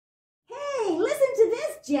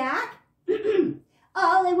Jack.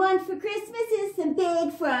 All I want for Christmas is some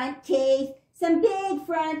big front teeth. Some big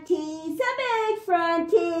front teeth. Some big front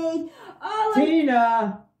teeth.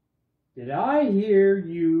 Tina, did I hear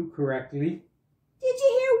you correctly? Did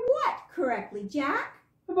you hear what correctly, Jack?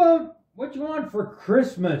 About what you want for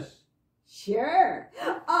Christmas. Sure.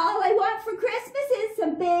 All I want for Christmas is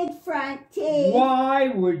some big front teeth. Why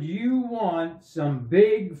would you want some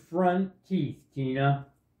big front teeth, Tina?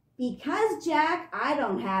 Because, Jack, I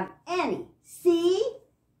don't have any. See?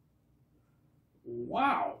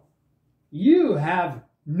 Wow. You have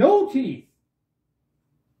no teeth.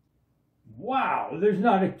 Wow, there's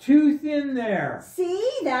not a tooth in there.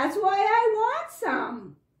 See? That's why I want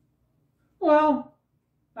some. Well,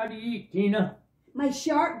 how do you eat, Tina? My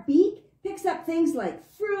sharp beak picks up things like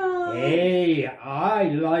fruit. Hey, I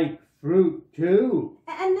like fruit too.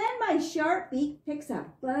 And then my sharp beak picks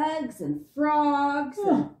up bugs and frogs.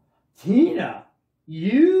 Tina,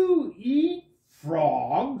 you eat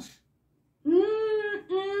frogs?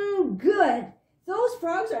 Good. Those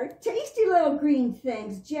frogs are tasty little green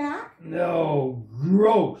things, Jack. No,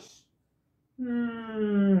 gross.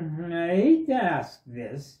 I hate to ask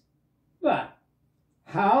this, but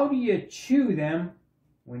how do you chew them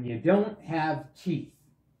when you don't have teeth?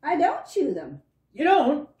 I don't chew them. You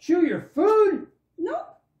don't chew your food?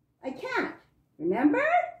 Nope, I can't. Remember?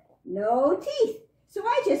 No teeth. So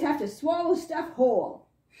I just have to swallow stuff whole.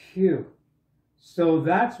 Phew. So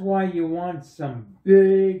that's why you want some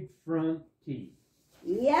big front teeth.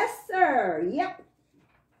 Yes, sir. Yep.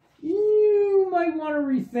 You might want to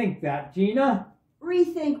rethink that, Tina.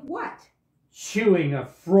 Rethink what? Chewing a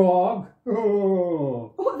frog.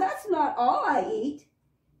 Oh, that's not all I eat.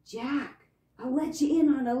 Jack, I'll let you in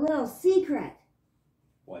on a little secret.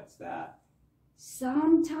 What's that?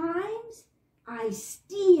 Sometimes I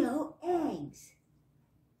steal eggs.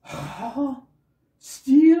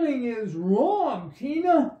 Stealing is wrong,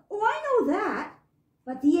 Tina. Oh, I know that.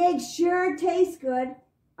 But the eggs sure taste good.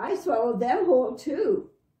 I swallowed them whole, too.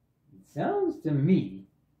 It sounds to me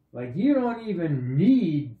like you don't even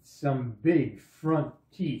need some big front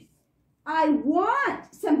teeth. I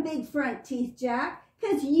want some big front teeth, Jack,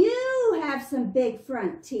 because you have some big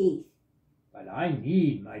front teeth. But I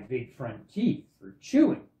need my big front teeth for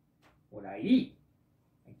chewing what I eat.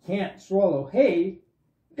 I can't swallow hay.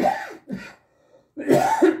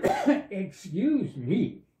 Excuse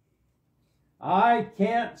me. I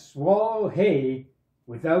can't swallow hay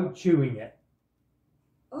without chewing it.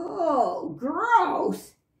 Oh,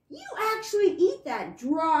 gross. You actually eat that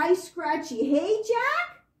dry, scratchy hay,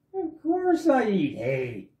 Jack? Of course I eat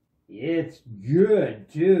hay. It's good,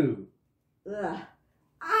 too. Ugh.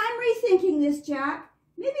 I'm rethinking this, Jack.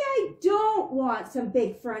 Maybe I don't want some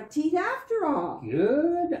big front teeth after all.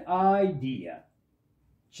 Good idea.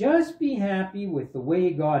 Just be happy with the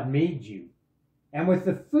way God made you and with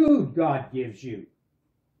the food God gives you.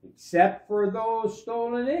 Except for those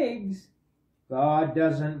stolen eggs, God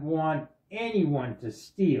doesn't want anyone to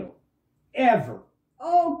steal, ever.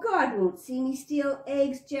 Oh, God won't see me steal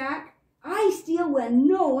eggs, Jack. I steal when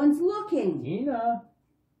no one's looking. Tina,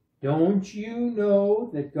 don't you know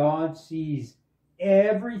that God sees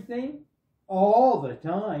everything all the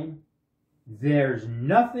time? There's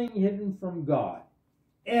nothing hidden from God,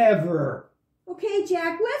 ever. Okay,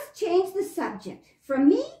 Jack, let's change the subject. From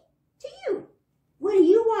me to you. What do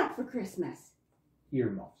you want for Christmas?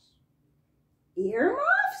 Earmuffs.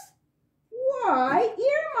 Earmuffs? Why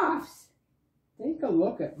earmuffs? Take a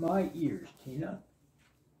look at my ears, Tina.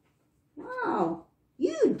 Wow,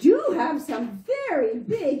 you do have some very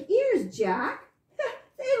big ears, Jack.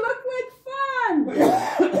 They look like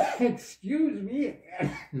fun. Excuse me.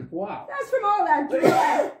 Wow. That's from all that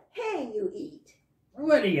dry hay you eat.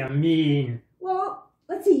 What do you mean? Well,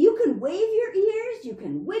 let's see, you can wave your ears, you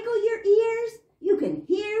can wiggle your ears, you can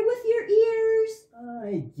hear with your ears.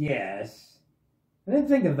 I guess. I didn't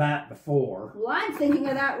think of that before. Well, I'm thinking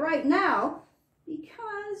of that right now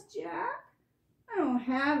because, Jack, I don't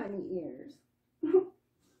have any ears.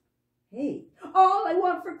 Hey, all I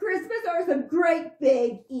want for Christmas are some great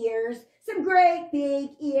big ears. Some great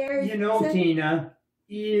big ears. You know, Tina,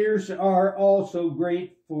 ears are also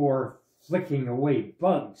great for flicking away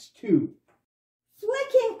bugs, too.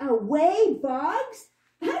 Flicking away bugs?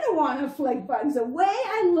 I don't want to flick bugs away.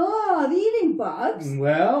 I love eating bugs.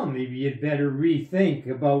 Well, maybe you'd better rethink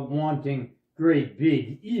about wanting great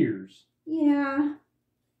big ears. Yeah.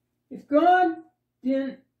 If God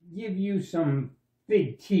didn't give you some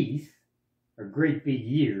big teeth or great big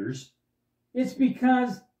ears, it's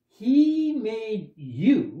because He made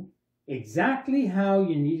you exactly how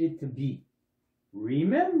you needed to be.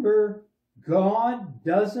 Remember, God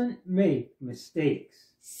doesn't make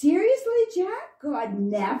mistakes. Seriously, Jack? God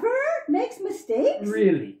never makes mistakes?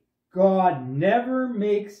 Really, God never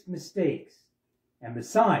makes mistakes. And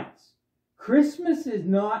besides, Christmas is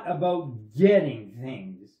not about getting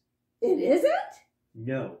things. It isn't?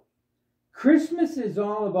 No. Christmas is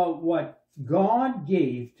all about what God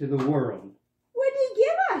gave to the world. What did he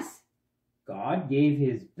give us? God gave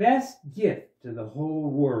his best gift to the whole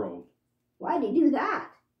world. Why did he do that?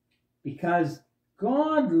 Because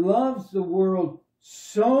God loves the world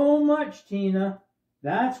so much, Tina.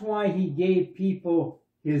 That's why he gave people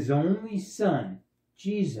his only son,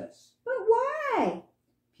 Jesus. But why?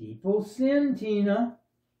 People sin, Tina,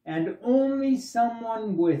 and only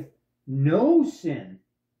someone with no sin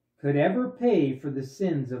could ever pay for the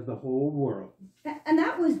sins of the whole world. And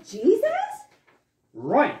that was Jesus?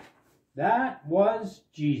 Right. That was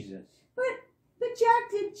Jesus. But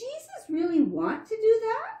Jack, did Jesus really want to do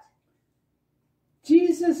that?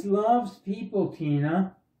 Jesus loves people,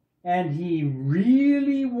 Tina, and he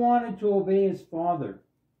really wanted to obey his Father.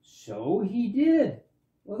 So he did.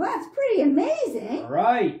 Well, that's pretty amazing.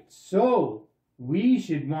 Right. So we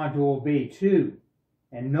should want to obey too,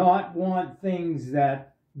 and not want things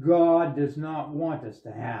that God does not want us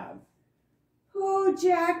to have. Oh,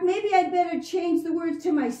 Jack, maybe I'd better change the words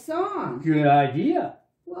to my song. Good idea.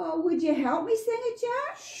 Well, would you help me sing it,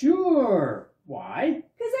 Jack? Sure. Why?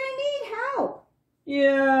 'Cause I need help.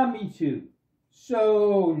 Yeah, me too.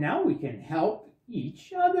 So now we can help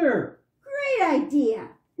each other. Great idea.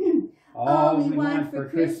 All we want for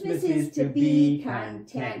Christmas is to be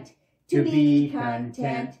content. To be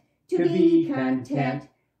content. To be content.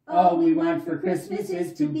 All we want for Christmas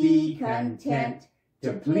is to be content.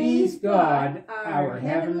 To please God, our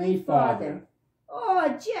Heavenly Father. Oh,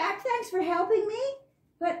 Jack, thanks for helping me.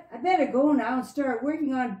 But I better go now and start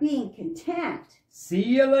working on being content. See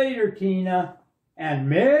you later, Tina. And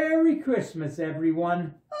Merry Christmas,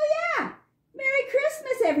 everyone. Oh, yeah. Merry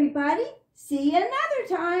Christmas, everybody. See you another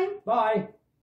time. Bye.